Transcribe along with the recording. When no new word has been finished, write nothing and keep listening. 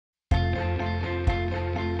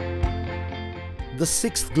the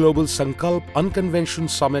 6th Global Sankalp Unconvention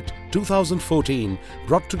Summit 2014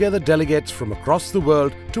 brought together delegates from across the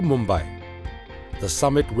world to Mumbai. The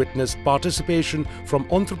summit witnessed participation from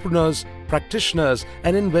entrepreneurs, practitioners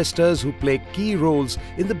and investors who play key roles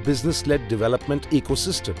in the business-led development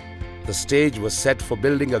ecosystem. The stage was set for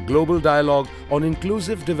building a global dialogue on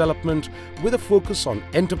inclusive development with a focus on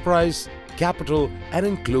enterprise, capital and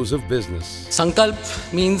inclusive business.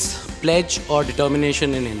 Sankalp means pledge or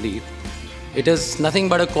determination in Hindi. It is nothing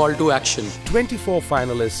but a call to action. 24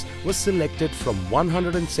 finalists were selected from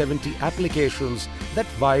 170 applications that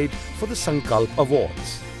vied for the Sankalp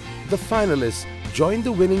Awards. The finalists joined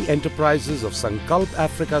the winning enterprises of Sankalp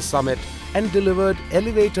Africa Summit and delivered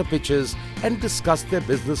elevator pitches and discussed their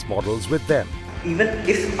business models with them. Even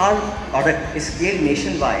if our product is scaled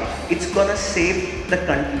nationwide, it's gonna save the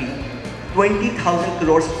country 20,000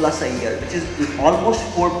 crores plus a year, which is almost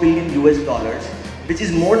 $4 billion US, which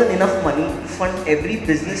is more than enough money to fund every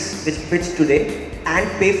business which pitched today and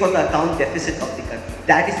pay for the account deficit of the country.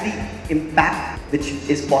 That is the impact which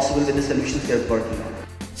is possible with the solutions we are working on.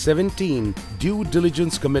 17 due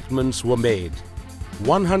diligence commitments were made.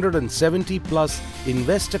 170 plus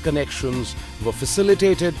investor connections were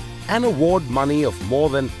facilitated and award money of more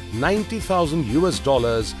than 90,000 US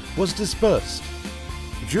was dispersed.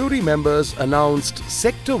 Jury members announced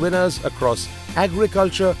sector winners across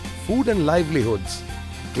agriculture, food and livelihoods,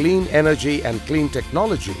 clean energy and clean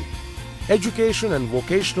technology, education and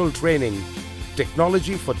vocational training,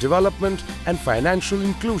 technology for development and financial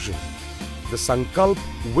inclusion, the Sankalp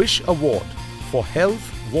Wish Award for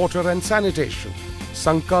health, water and sanitation,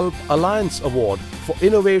 Sankalp Alliance Award for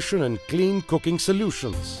innovation and clean cooking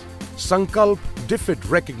solutions, Sankalp DFID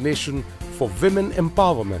recognition for women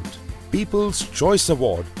empowerment, People's Choice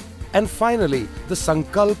Award, and finally the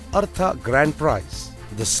Sankalp Artha Grand Prize.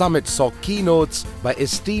 The summit saw keynotes by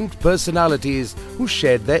esteemed personalities who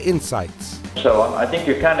shared their insights. So I think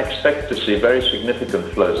you can expect to see very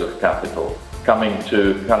significant flows of capital coming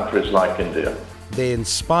to countries like India. They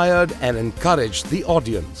inspired and encouraged the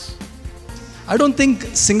audience. I don't think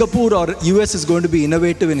Singapore or US is going to be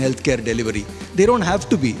innovative in healthcare delivery. They don't have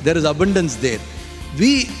to be. There is abundance there.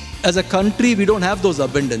 We as a country, we don't have those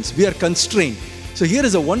abundance. We are constrained. So here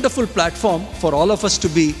is a wonderful platform for all of us to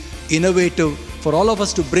be innovative, for all of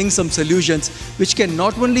us to bring some solutions which can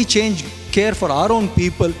not only change care for our own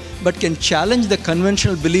people, but can challenge the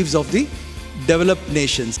conventional beliefs of the developed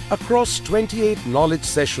nations. Across 28 knowledge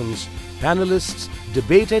sessions, panelists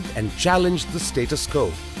debated and challenged the status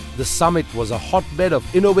quo. The summit was a hotbed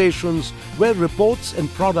of innovations where reports and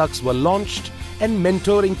products were launched and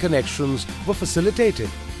mentoring connections were facilitated.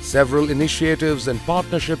 Several initiatives and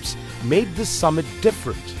partnerships made this summit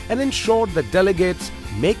different and ensured that delegates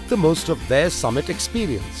make the most of their summit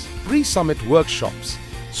experience. Pre-summit workshops,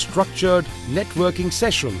 structured networking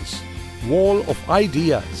sessions, wall of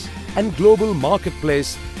ideas, and global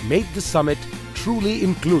marketplace made the summit truly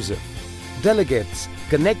inclusive. Delegates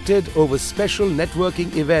connected over special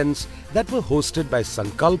networking events that were hosted by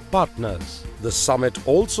Sankalp partners. The summit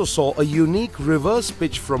also saw a unique reverse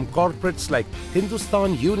pitch from corporates like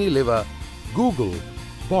Hindustan Unilever, Google,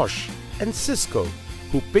 Bosch, and Cisco,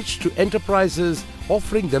 who pitched to enterprises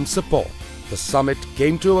offering them support. The summit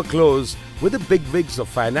came to a close with the bigwigs of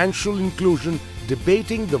financial inclusion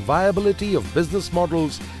debating the viability of business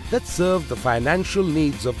models that serve the financial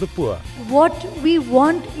needs of the poor. What we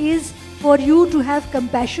want is for you to have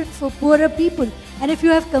compassion for poorer people. And if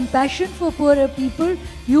you have compassion for poorer people,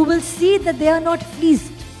 you will see that they are not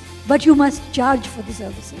fleeced, but you must charge for the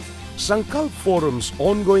services. Sankalp Forum's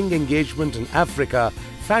ongoing engagement in Africa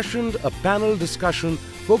fashioned a panel discussion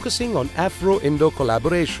focusing on Afro-Indo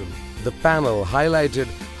collaboration. The panel highlighted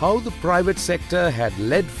how the private sector had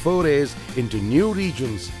led forays into new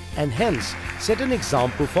regions and hence set an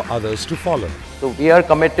example for others to follow. So we are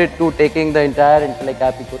committed to taking the entire Intellect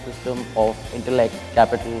app ecosystem of intellect,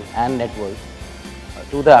 capital and network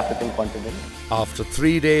to the African continent. After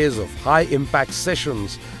 3 days of high-impact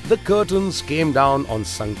sessions, the curtains came down on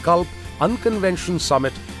Sankalp Unconvention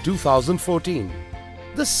Summit 2014.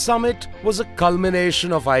 The summit was a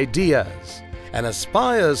culmination of ideas and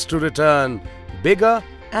aspires to return bigger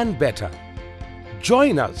and better.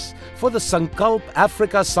 Join us for the Sankalp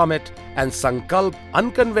Africa Summit and Sankalp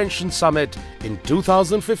Unconvention Summit in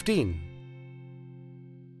 2015.